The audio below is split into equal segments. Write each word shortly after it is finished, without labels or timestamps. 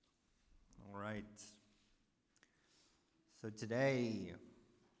right. So today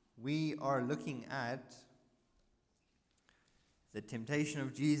we are looking at the temptation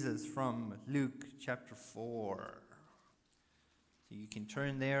of Jesus from Luke chapter 4. So you can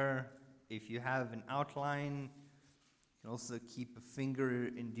turn there. If you have an outline, you can also keep a finger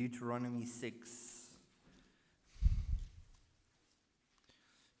in Deuteronomy 6.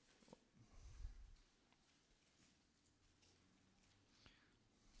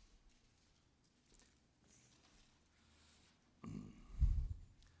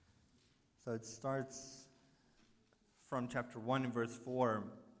 So it starts from chapter 1 and verse 4.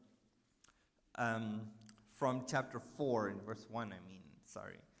 From chapter 4 in verse 1,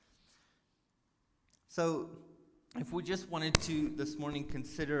 sorry. So if we just wanted to this morning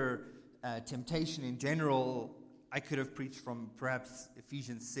consider temptation in general, I could have preached from perhaps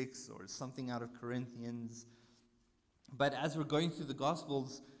Ephesians 6 or something out of Corinthians. But as we're going through the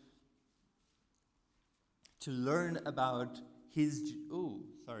Gospels, to learn about his...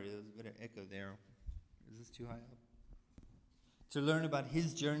 Sorry, there's a bit of echo there. Is this too high up? To learn about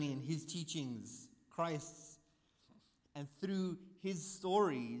his journey and his teachings, Christ's, and through his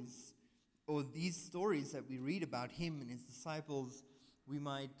stories, or these stories that we read about him and his disciples, we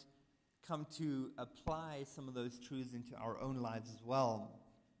might come to apply some of those truths into our own lives as well.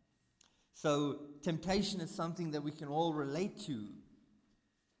 So temptation is something that we can all relate to.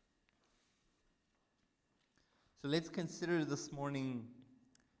 So let's consider this morning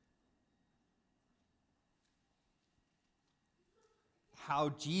how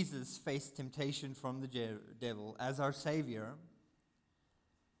Jesus faced temptation from the devil as our Savior,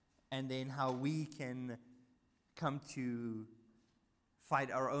 and then how we can come to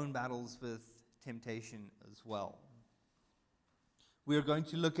fight our own battles with temptation as well. We are going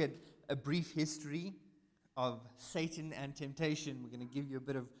to look at a brief history of Satan and temptation. We're going to give you a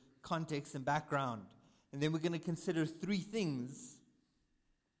bit of context and background. And then we're going to consider three things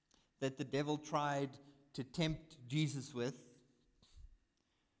that the devil tried to tempt Jesus with.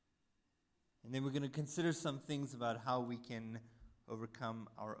 And then we're going to consider some things about how we can overcome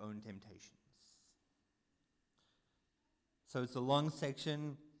our own temptations. So it's a long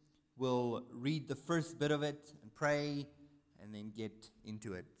section. We'll read the first bit of it and pray and then get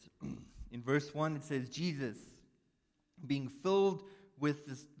into it. In verse 1 it says, Jesus, being filled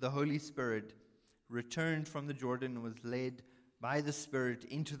with the Holy Spirit, returned from the Jordan and was led by the Spirit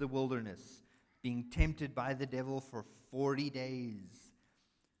into the wilderness, being tempted by the devil for 40 days.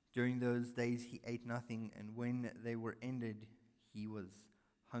 During those days he ate nothing, and when they were ended, he was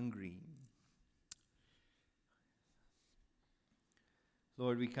hungry.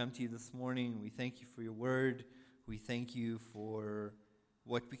 Lord, we come to you this morning. We thank you for your word. We thank you for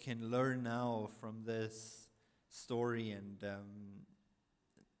what we can learn now from this story. And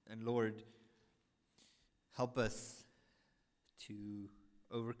Lord, help us to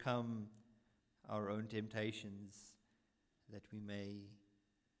overcome our own temptations, that we may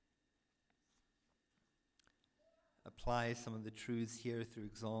apply some of the truths here through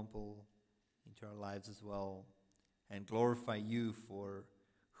example into our lives as well, and glorify you for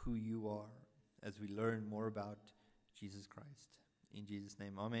who you are as we learn more about Jesus Christ. In Jesus'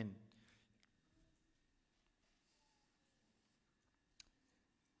 name, amen.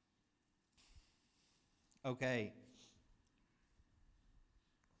 Okay.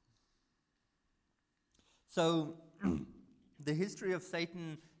 So, the history of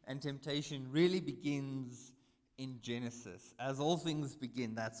Satan and temptation really begins in Genesis. As all things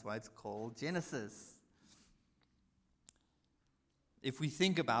begin, that's why it's called Genesis. If we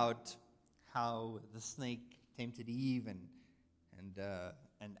think about how the snake tempted Eve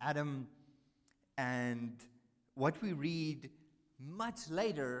and Adam, and what we read much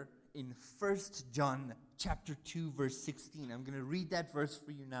later in 1 John chapter 2, verse 16. I'm going to read that verse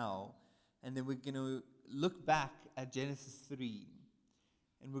for you now, and then we're going to look back at Genesis 3,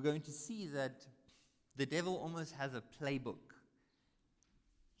 and we're going to see that the devil almost has a playbook.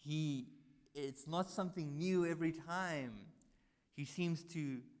 It's not something new every time. He seems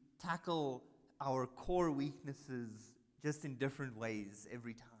to tackle our core weaknesses just in different ways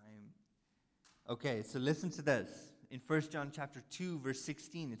every time. Okay, so listen to this. In 1 John chapter 2, verse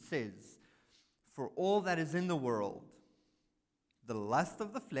 16, it says, "For all that is in the world, the lust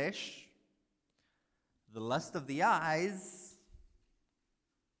of the flesh, the lust of the eyes,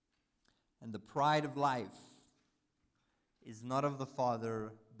 and the pride of life is not of the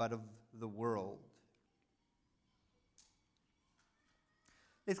Father, but of the world."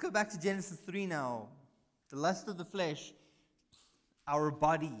 Let's go back to Genesis 3 now. The lust of the flesh, our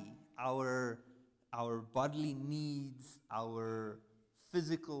body, our bodily needs, our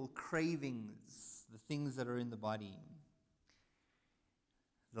physical cravings, the things that are in the body.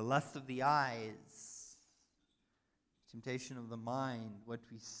 The lust of the eyes, temptation of the mind,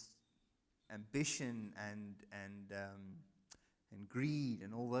 ambition and greed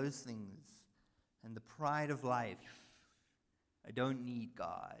and all those things, and the pride of life. I don't need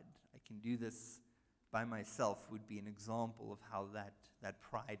God. I can do this by myself would be an example of how that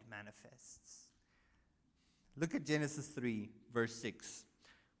pride manifests. Look at Genesis 3, verse 6.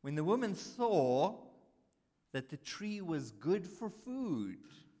 When the woman saw that the tree was good for food,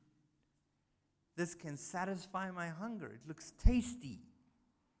 this can satisfy my hunger. It looks tasty.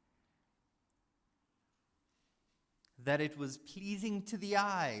 That it was pleasing to the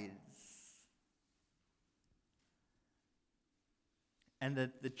eyes, and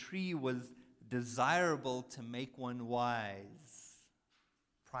that the tree was desirable to make one wise.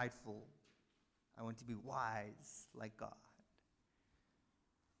 Prideful. I want to be wise like God.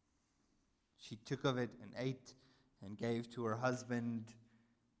 She took of it and ate and gave to her husband,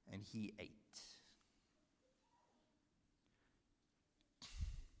 and he ate.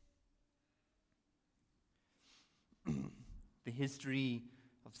 The history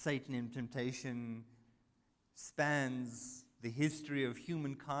of Satan and temptation spans the history of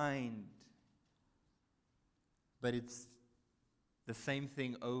humankind, but it's the same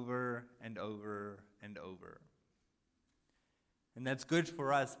thing over and over and over. And that's good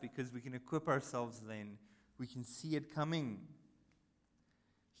for us because we can equip ourselves then. We can see it coming.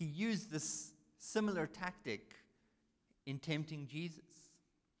 He used this similar tactic in tempting Jesus.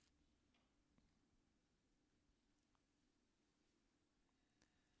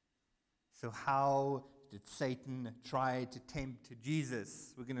 So how did Satan try to tempt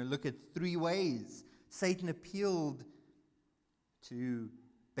Jesus? We're going to look at 3 ways. Satan appealed to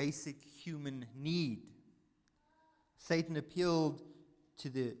basic human need. Satan appealed to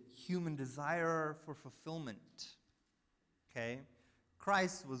the human desire for fulfillment. Okay?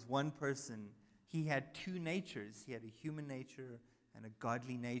 Christ was one person. He had 2 natures. He had a human nature and a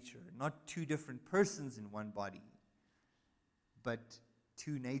godly nature. Not 2 different persons in one body, but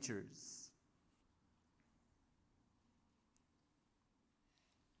 2 natures.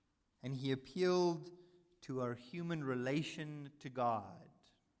 And he appealed to our human relation to God.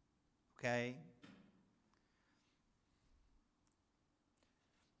 Okay?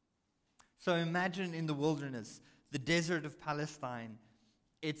 So imagine in the wilderness, the desert of Palestine.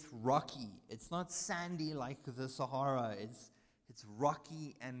 It's rocky. It's not sandy like the Sahara. It's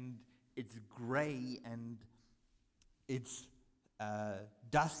rocky and it's gray and it's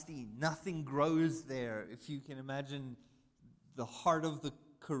dusty. Nothing grows there. If you can imagine the heart of the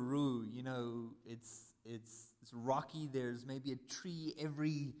Karoo, it's rocky. There's maybe a tree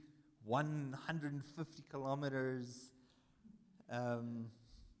every 150 kilometers.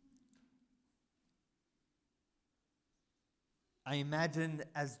 I imagine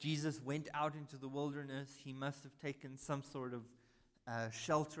as Jesus went out into the wilderness, he must have taken some sort of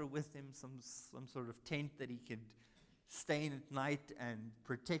shelter with him, some sort of tent that he could stay in at night and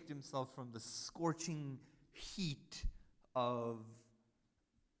protect himself from the scorching heat of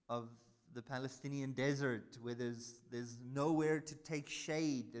the Palestinian desert, where there's nowhere to take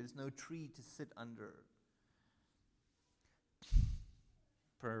shade, there's no tree to sit under.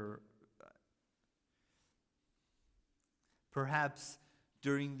 Perhaps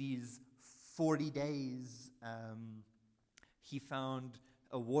during these 40 days, he found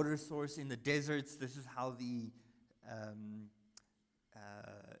a water source in the deserts. This is how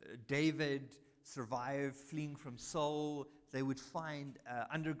David survived fleeing from Saul. They would find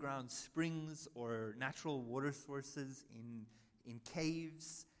underground springs or natural water sources in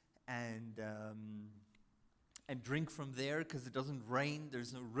caves and drink from there because it doesn't rain.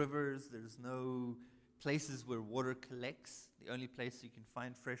 There's no rivers. There's no places where water collects. The only place you can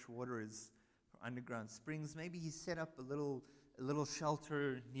find fresh water is underground springs. Maybe he set up a little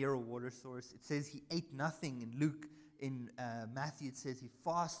shelter near a water source. It says he ate nothing in Luke. In Matthew, it says he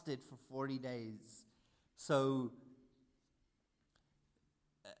fasted for 40 days. So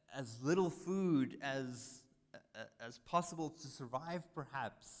as little food as possible to survive,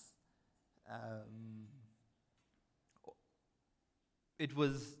 perhaps. It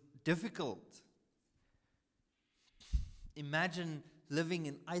was difficult. Imagine living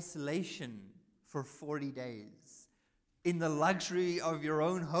in isolation for 40 days, in the luxury of your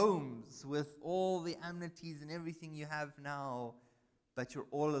own homes, with all the amenities and everything you have now, but you're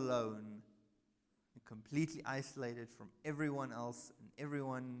all alone. Completely isolated from everyone else and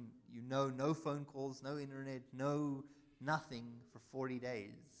everyone you know, no phone calls, no internet, nothing for 40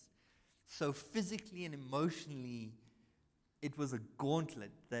 days. So physically and emotionally, it was a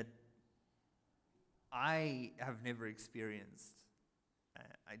gauntlet that I have never experienced.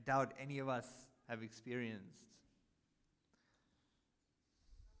 I doubt any of us have experienced.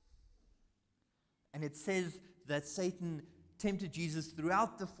 And it says that Satan tempted Jesus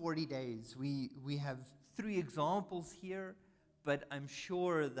throughout the 40 days. We have 3 examples here, but I'm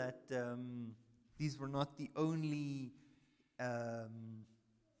sure that these were not the only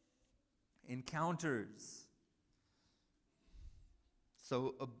encounters.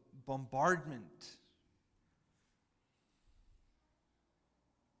 So a bombardment.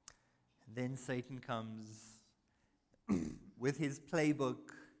 And then Satan comes with his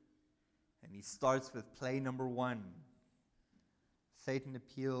playbook, and he starts with play number 1. Satan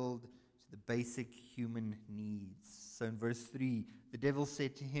appealed to the basic human needs. So in verse 3, the devil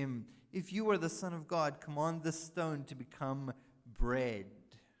said to him, "If you are the Son of God, command this stone to become bread."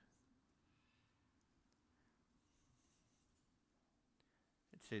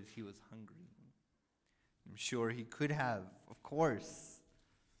 It says he was hungry. I'm sure he could have, of course.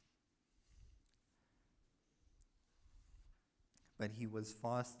 But he was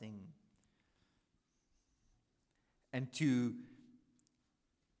fasting. And to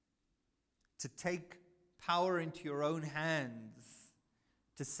take power into your own hands,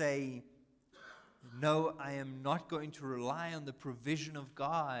 to say, no, I am not going to rely on the provision of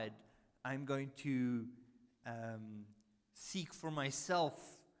God. I'm going to seek for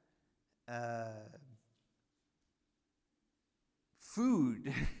myself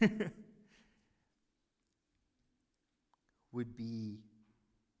food would be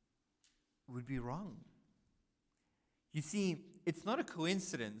wrong. You see, it's not a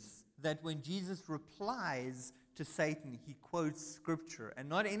coincidence that when Jesus replies to Satan, he quotes Scripture. And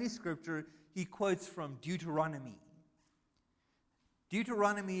not any Scripture, he quotes from Deuteronomy.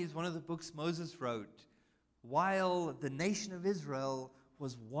 Deuteronomy is one of the books Moses wrote while the nation of Israel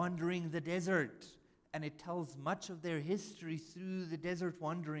was wandering the desert. And it tells much of their history through the desert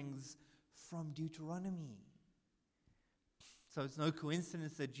wanderings from Deuteronomy. So it's no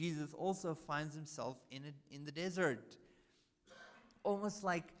coincidence that Jesus also finds himself in the desert. Almost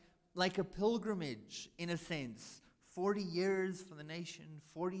like a pilgrimage, in a sense. 40 years for the nation,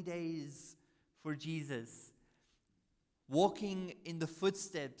 40 days for Jesus. Walking in the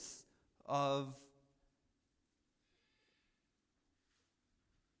footsteps of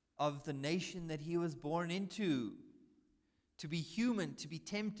the nation that he was born into. To be human, to be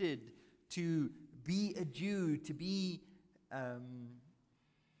tempted, to be a Jew, to be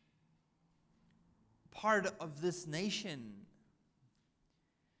part of this nation.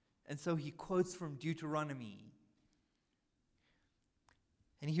 And so he quotes from Deuteronomy.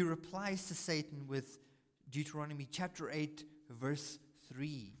 And he replies to Satan with Deuteronomy chapter 8, verse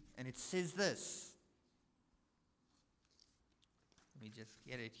 3. And it says this. Let me just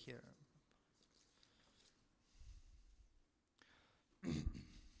get it here.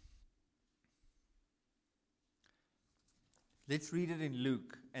 Let's read it in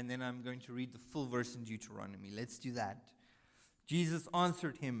Luke, and then I'm going to read the full verse in Deuteronomy. Let's do that. Jesus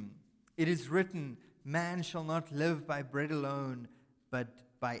answered him, "It is written, man shall not live by bread alone,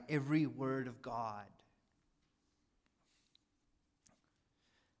 but by every word of God."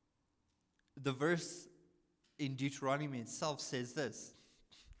 The verse in Deuteronomy itself says this: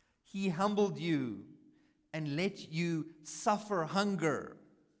 "He humbled you and let you suffer hunger."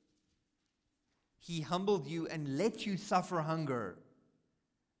 He humbled you and let you suffer hunger,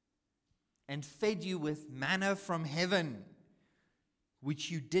 and fed you with manna from heaven,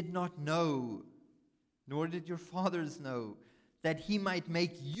 which you did not know, nor did your fathers know, that he might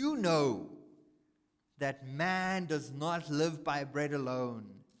make you know that man does not live by bread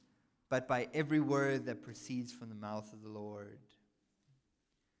alone, but by every word that proceeds from the mouth of the Lord.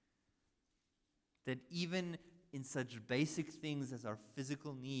 That even in such basic things as our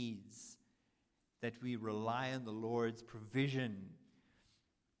physical needs, that we rely on the Lord's provision.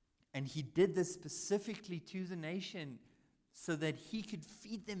 And he did this specifically to the nation so that he could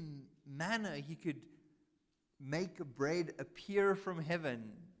feed them manna. He could make bread appear from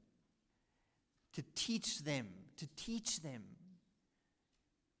heaven to teach them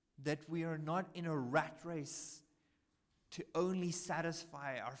that we are not in a rat race to only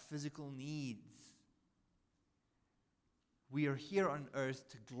satisfy our physical needs. We are here on earth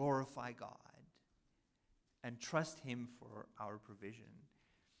to glorify God and trust him for our provision.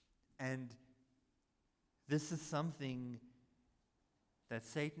 And this is something that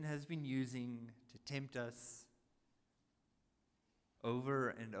Satan has been using to tempt us over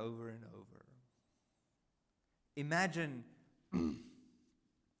and over and over. Imagine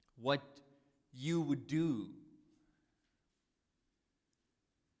what you would do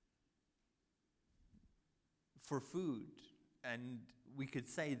for food. And we could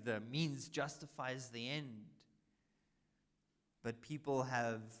say the means justifies the end. But people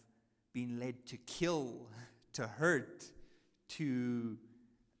have been led to kill, to hurt, to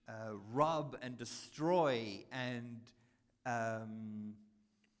rob and destroy and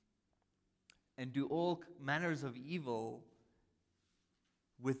do all manners of evil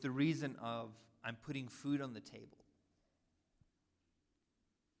with the reason of, I'm putting food on the table.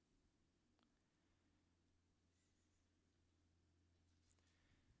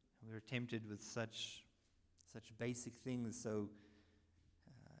 We are tempted with such basic things. So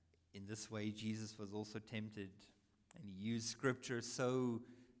in this way, Jesus was also tempted, and he used scripture so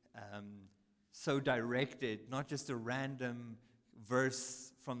directed, not just a random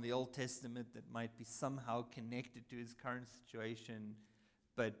verse from the Old Testament that might be somehow connected to his current situation,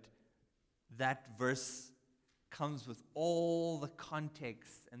 but that verse comes with all the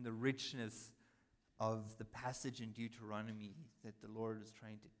context and the richness of the passage in Deuteronomy that the Lord is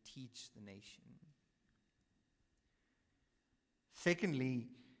trying to teach the nation. Secondly,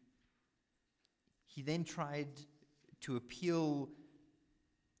 he then tried to appeal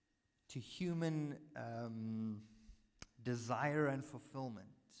to human desire and fulfillment.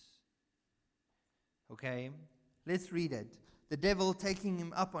 Okay? Let's read it. The devil, taking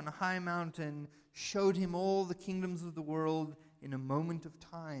him up on a high mountain, showed him all the kingdoms of the world in a moment of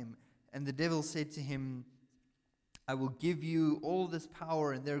time. And the devil said to him, I will give you all this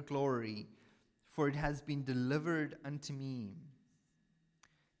power and their glory, for it has been delivered unto me.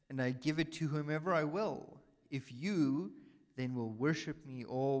 And I give it to whomever I will. If you then will worship me,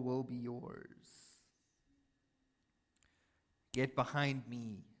 all will be yours. Get behind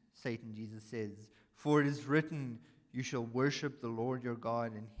me, Satan, Jesus says, for it is written, you shall worship the Lord your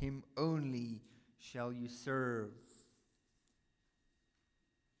God, and him only shall you serve.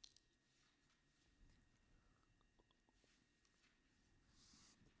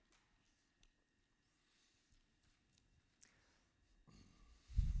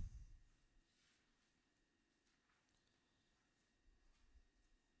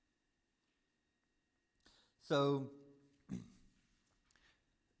 So,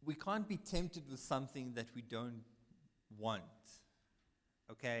 we can't be tempted with something that we don't want.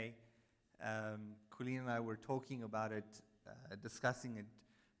 Okay? Colleen and I were talking about it, discussing it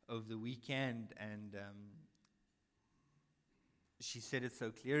over the weekend, and she said it so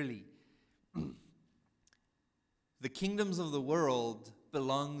clearly. The kingdoms of the world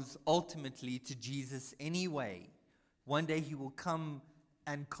belongs ultimately to Jesus anyway. One day he will come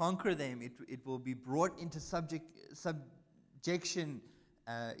and conquer them. It will be brought into subjection.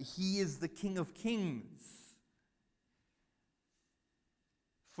 He is the King of Kings.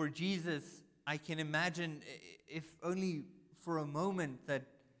 For Jesus, I can imagine, if only for a moment, that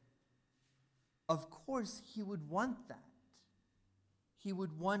of course he would want that. He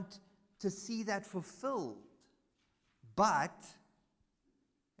would want to see that fulfilled. But,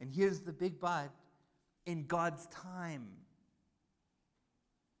 and here's the big but, in God's time.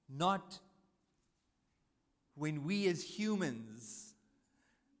 Not when we as humans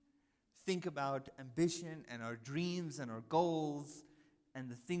think about ambition and our dreams and our goals and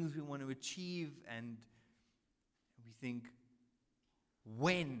the things we want to achieve, and we think,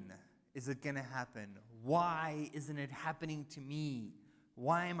 when is it going to happen? Why isn't it happening to me?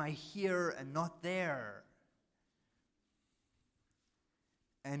 Why am I here and not there?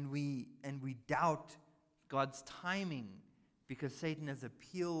 And we doubt God's timing because Satan has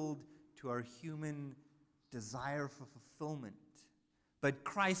appealed to our human desire for fulfillment. But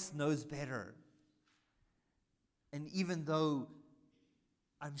Christ knows better. And even though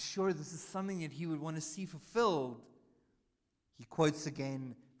I'm sure this is something that he would want to see fulfilled, he quotes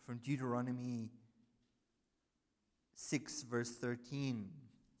again from Deuteronomy 6, verse 13.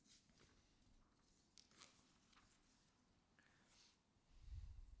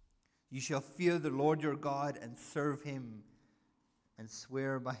 You shall fear the Lord your God and serve him and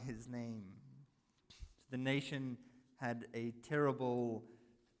swear by his name. The nation had a terrible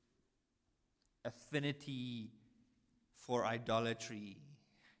affinity for idolatry,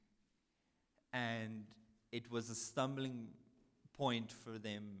 and it was a stumbling point for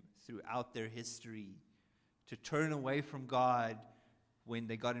them throughout their history to turn away from God when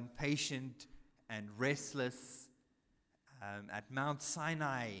they got impatient and restless. At Mount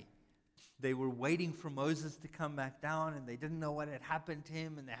Sinai, they were waiting for Moses to come back down, and they didn't know what had happened to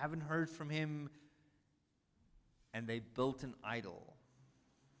him, and they haven't heard from him, and they built an idol.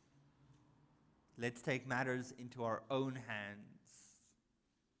 Let's take matters into our own hands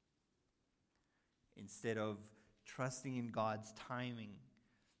instead of trusting in God's timing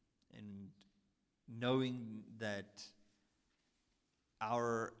and knowing that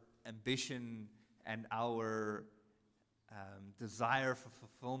our ambition and our desire for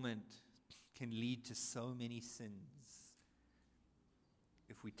fulfillment can lead to so many sins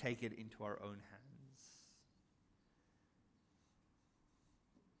if we take it into our own hands.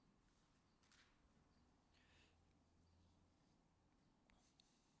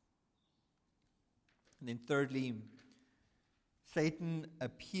 And then thirdly, Satan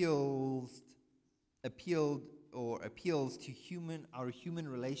appeals to our human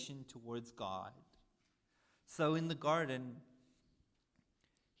relation towards God. So in the garden,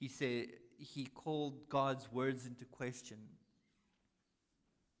 he called God's words into question.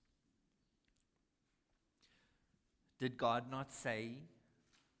 Did God not say?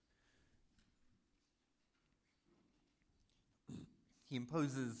 He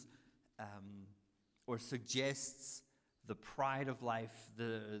imposes or suggests the pride of life,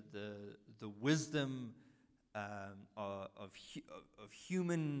 the wisdom of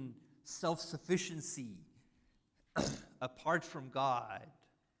human self-sufficiency apart from God,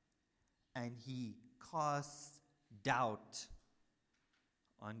 and he casts doubt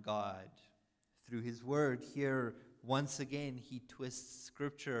on God through his word. Here, once again, he twists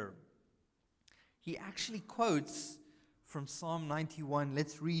Scripture. He actually quotes from Psalm 91.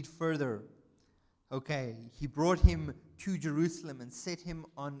 Let's read further. Okay, he brought him to Jerusalem and set him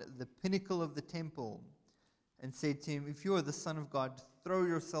on the pinnacle of the temple and said to him, "If you are the Son of God, throw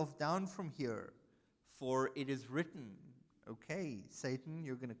yourself down from here, for it is written." Okay, Satan,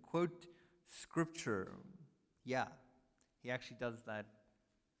 you're going to quote Scripture. Yeah, he actually does that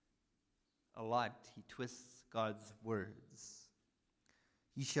a lot. He twists God's words.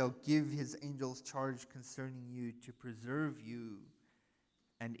 "He shall give his angels charge concerning you to preserve you,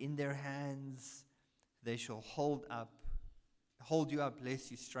 and in their hands they shall hold you up, lest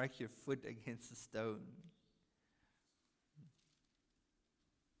you strike your foot against a stone."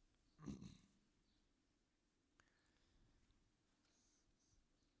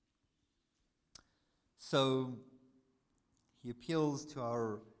 So he appeals to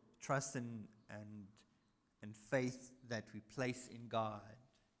our trust and faith that we place in God,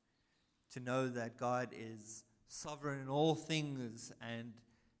 to know that God is sovereign in all things, and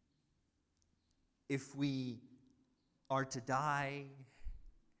if we are to die,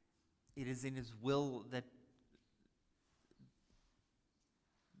 it is in his will that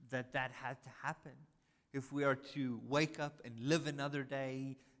had to happen. If we are to wake up and live another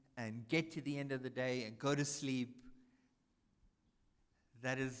day and get to the end of the day and go to sleep,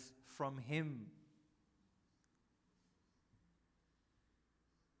 that is from him.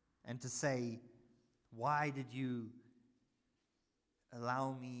 And to say, "Why did you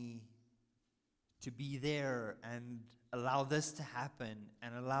allow me to be there and allow this to happen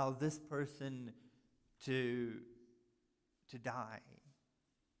and allow this person to die?"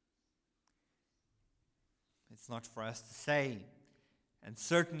 It's not for us to say. And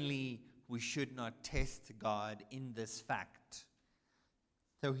certainly we should not test God in this fact.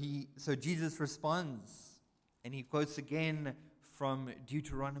 So Jesus responds, and he quotes again from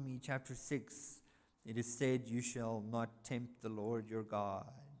Deuteronomy chapter 6. It is said, "You shall not tempt the Lord your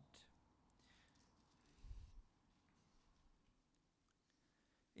God."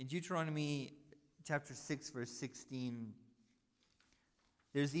 In Deuteronomy chapter 6, verse 16,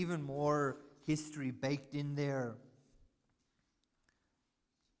 there's even more history baked in there.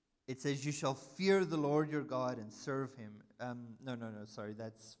 It says, "You shall fear the Lord your God and serve him." Sorry,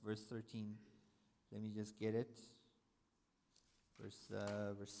 that's verse 13. Let me just get it. Verse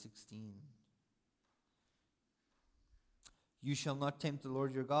 16. "You shall not tempt the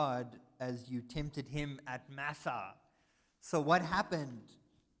Lord your God as you tempted him at Massah." So what happened?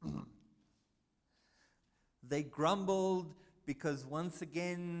 They grumbled because once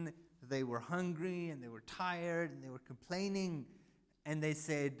again they were hungry and they were tired and they were complaining, and they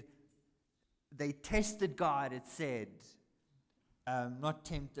said, they tested God. It said,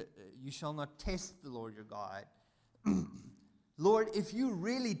 "You shall not test the Lord your God." "Lord, if you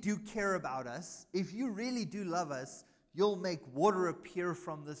really do care about us, if you really do love us, you'll make water appear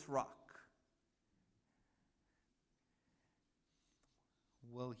from this rock."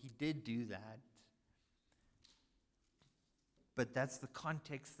 Well, he did do that. But that's the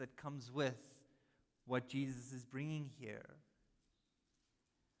context that comes with what Jesus is bringing here.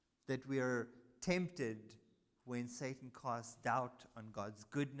 That we are tempted when Satan casts doubt on God's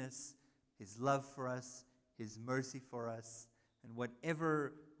goodness, his love for us, his mercy for us, and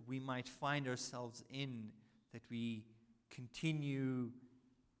whatever we might find ourselves in, that we continue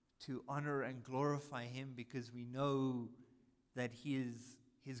to honor and glorify him because we know that he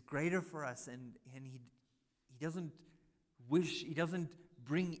is greater for us, and he doesn't wish, He doesn't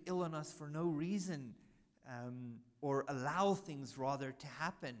bring ill on us for no reason, or allow things rather to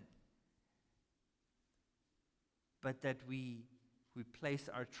happen. But that we place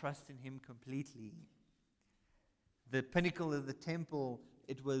our trust in Him completely. The pinnacle of the temple,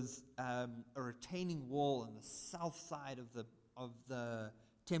 it was a retaining wall on the south side of the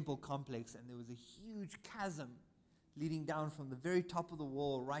temple complex, and there was a huge chasm leading down from the very top of the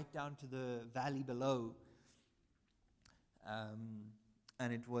wall right down to the valley below.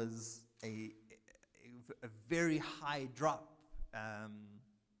 And it was a very high drop.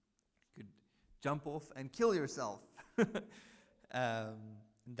 You could jump off and kill yourself.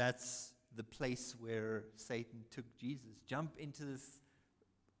 That's the place where Satan took Jesus. Jump into this,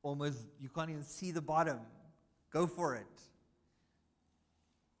 almost, you can't even see the bottom. Go for it.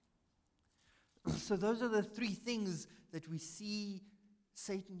 So those are the three things that we see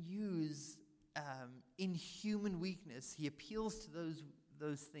Satan use in human weakness. He appeals to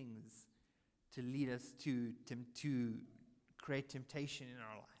those things to lead us to create temptation in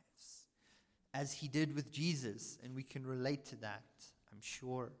our lives, as he did with Jesus, and we can relate to that, I'm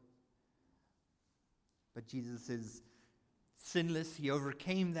sure. But Jesus is sinless. He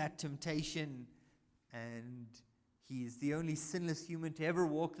overcame that temptation, and he is the only sinless human to ever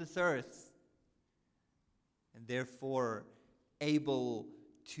walk this earth, and therefore able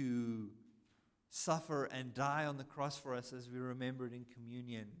to suffer and die on the cross for us, as we remembered in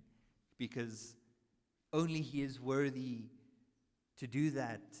communion, because only he is worthy to do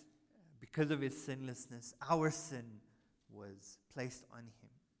that. Because of his sinlessness, our sin was placed on him.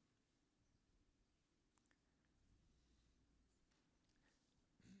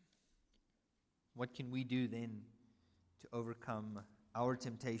 What can we do then to overcome our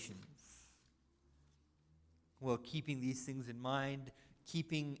temptations? Well, keeping these things in mind,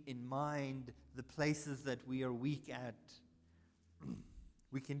 keeping in mind the places that we are weak at,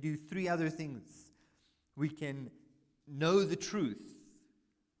 we can do three other things. We can know the truth,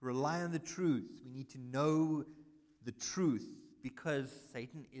 rely on the truth. We need to know the truth because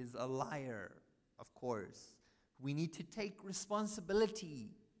Satan is a liar, of course. We need to take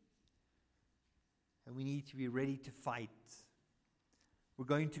responsibility, and we need to be ready to fight. We're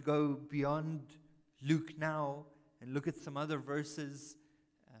going to go beyond Luke now and look at some other verses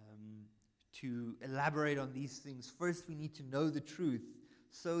to elaborate on these things. First, we need to know the truth.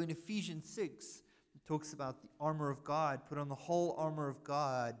 So in Ephesians 6, it talks about the armor of God. Put on the whole armor of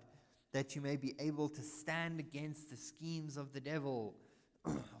God, that you may be able to stand against the schemes of the devil.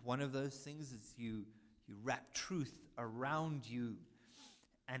 One of those things is you wrap truth around you.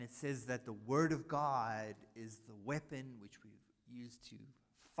 And it says that the word of God is the weapon which we've used to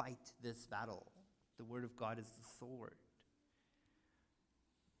fight this battle. The word of God is the sword.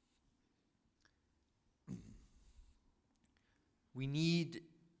 We need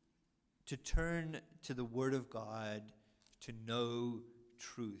to turn to the word of God to know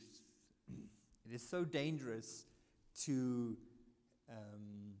truth. It is so dangerous to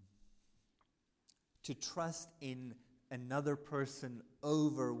trust in another person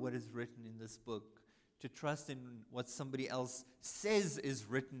over what is written in this book, to trust in what somebody else says is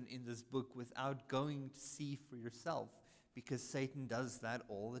written in this book without going to see for yourself, because Satan does that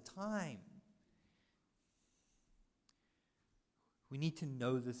all the time. We need to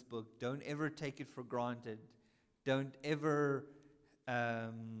know this book. Don't ever take it for granted. Don't ever,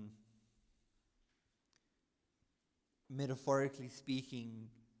 metaphorically speaking,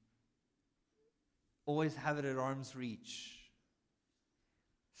 always have it at arm's reach.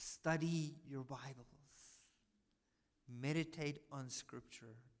 Study your Bibles. Meditate on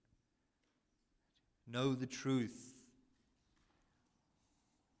Scripture. Know the truth.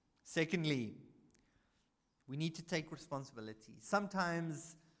 Secondly, we need to take responsibility.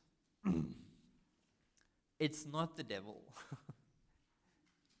 Sometimes it's not the devil.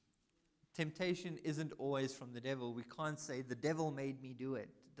 Temptation isn't always from the devil. We can't say, the devil made me do it.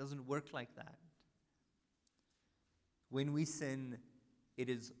 It doesn't work like that. When we sin, it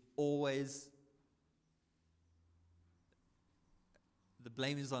is always, the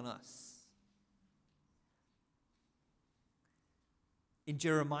blame is on us. In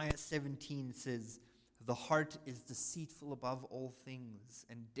Jeremiah 17 says, the heart is deceitful above all things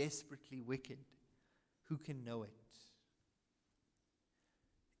and desperately wicked. Who can know it?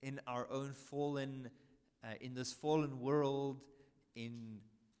 In our own fallen, in this fallen world, in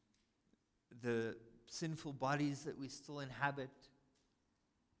the sinful bodies that we still inhabit,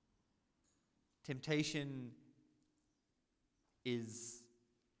 temptation is,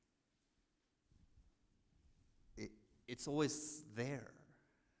 it's always there,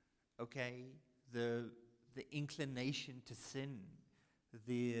 okay? The the inclination to sin,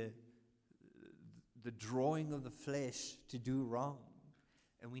 the drawing of the flesh to do wrong.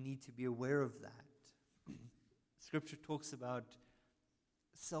 And we need to be aware of that. Scripture talks about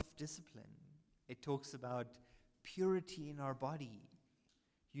self-discipline. It talks about purity in our body.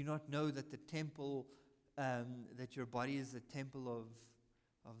 You not know that the temple, that your body is a temple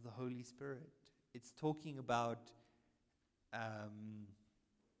of the Holy Spirit. It's talking about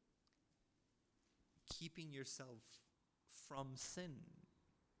keeping yourself from sin.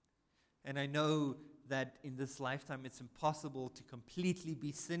 And I know that in this lifetime it's impossible to completely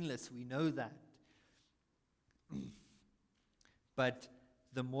be sinless. We know that. But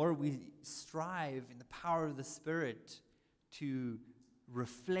the more we strive in the power of the Spirit to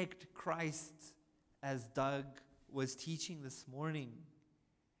reflect Christ, as Doug was teaching this morning,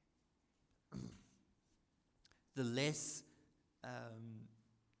 the less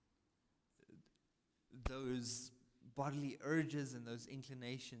those bodily urges and those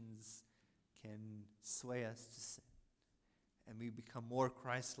inclinations can sway us to sin. And we become more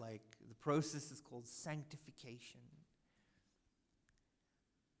Christ-like. The process is called sanctification.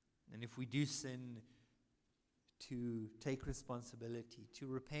 And if we do sin, to take responsibility, to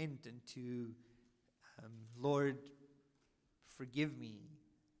repent, and to, Lord, forgive me.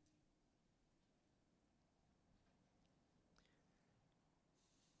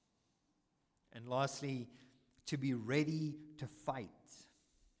 And lastly, to be ready to fight.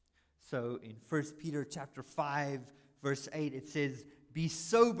 So in 1 Peter chapter 5, verse 8, it says, "Be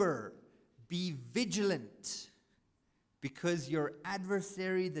sober, be vigilant, because your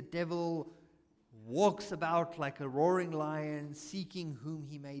adversary, the devil, walks about like a roaring lion, seeking whom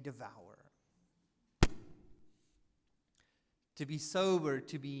he may devour." To be sober,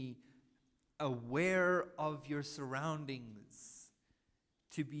 to be aware of your surroundings,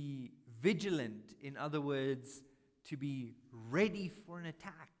 to be vigilant, in other words, to be ready for an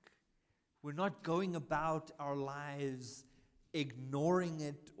attack. We're not going about our lives ignoring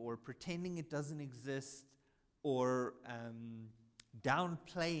it or pretending it doesn't exist or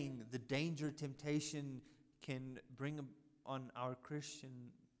downplaying the danger temptation can bring on our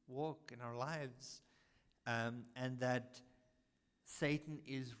Christian walk in our lives, and that Satan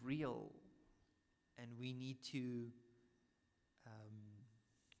is real, and we need to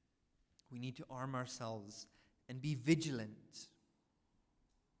arm ourselves and be vigilant.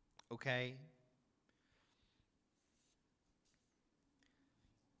 Okay?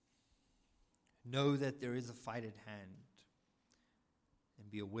 Know that there is a fight at hand, and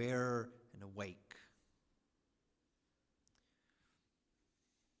be aware and awake.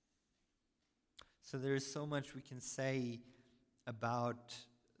 So there is so much we can say about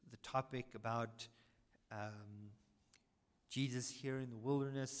the topic, about Jesus here in the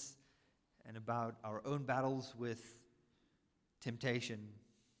wilderness, and about our own battles with temptation.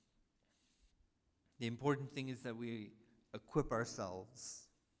 The important thing is that we equip ourselves.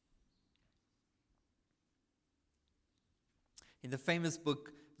 In the famous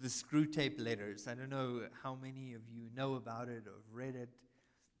book, The Screwtape Letters, I don't know how many of you know about it or have read it.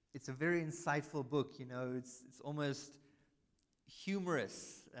 It's a very insightful book, it's almost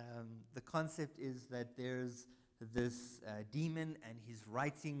humorous. The concept is that there's this demon, and he's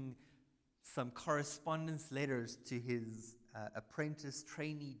writing some correspondence letters to his apprentice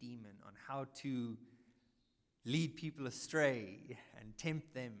trainee demon on how to lead people astray and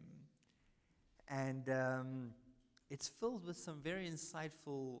tempt them. And it's filled with some very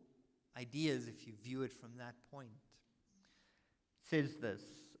insightful ideas if you view it from that point. It says this.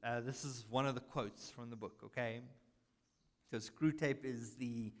 This is one of the quotes from the book, okay? So Screwtape is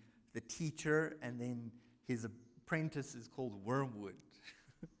the teacher, and then his apprentice is called Wormwood.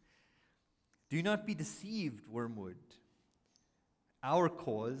 "Do not be deceived, Wormwood. Our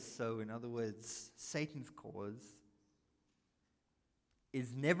cause," so in other words, Satan's cause,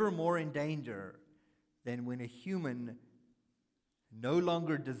 "is never more in danger than when a human, no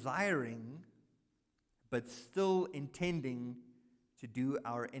longer desiring, but still intending to do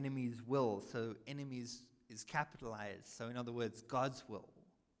our enemy's will." So enemies is capitalized. So in other words, God's will.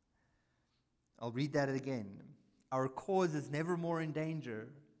 I'll read that again. "Our cause is never more in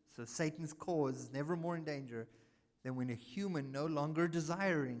danger." So Satan's cause is never more in danger than when a human, no longer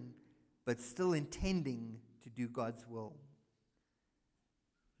desiring, but still intending to do God's will,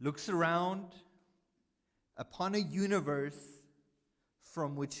 looks around upon a universe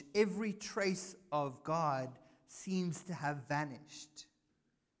from which every trace of God seems to have vanished.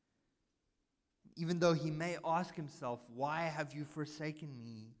 Even though he may ask himself, "Why have you forsaken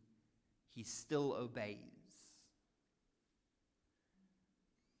me?" he still obeys.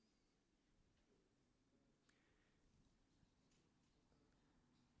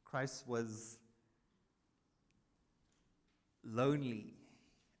 Christ was lonely,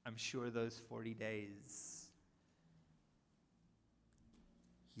 I'm sure, those 40 days.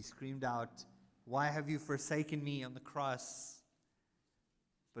 He screamed out, "Why have you forsaken me?" on the cross,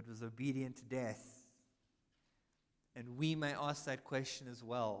 but was obedient to death. And we may ask that question as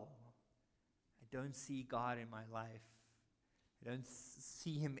well. I don't see God in my life. I don't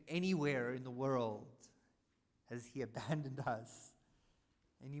see him anywhere in the world. Has he abandoned us?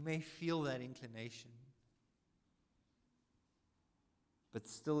 And you may feel that inclination, but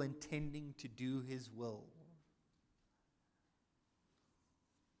still intending to do his will.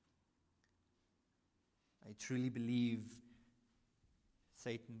 I truly believe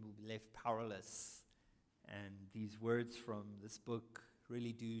Satan will be left powerless, and these words from this book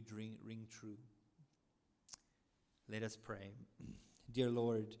really do ring true. Let us pray. Dear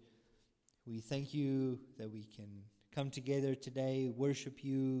Lord, we thank you that we can come together today, worship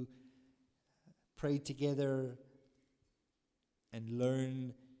you, pray together, and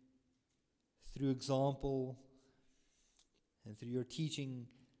learn through example and through your teaching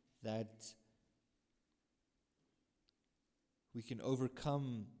that we can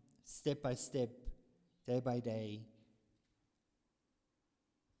overcome step by step, day by day,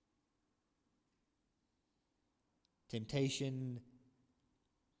 temptation,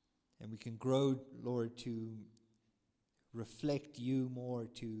 and we can grow, Lord, to reflect you more,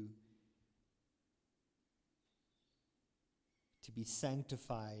 to be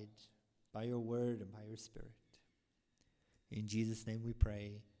sanctified by your word and by your Spirit. In Jesus' name we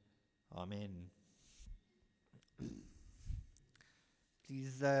pray. Amen.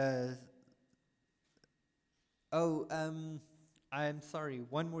 Please, I'm sorry,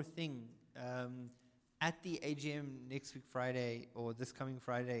 one more thing. At the AGM next week Friday, or this coming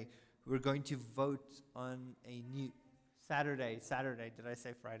Friday, we're going to vote on a new Saturday. Did I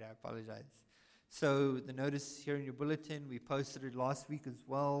say Friday? I apologize. So the notice here in your bulletin, we posted it last week as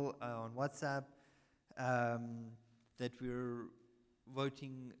well on WhatsApp, that we're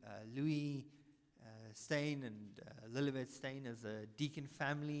voting Louis Steyn and Lilibet Steyn as a deacon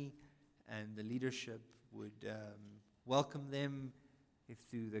family, and the leadership would welcome them. If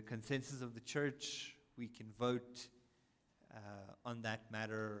through the consensus of the church, we can vote on that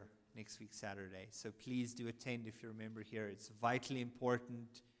matter next week Saturday. So please do attend if you're a member here. It's vitally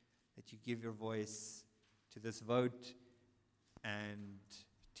important that you give your voice to this vote and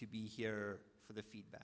to be here for the feedback.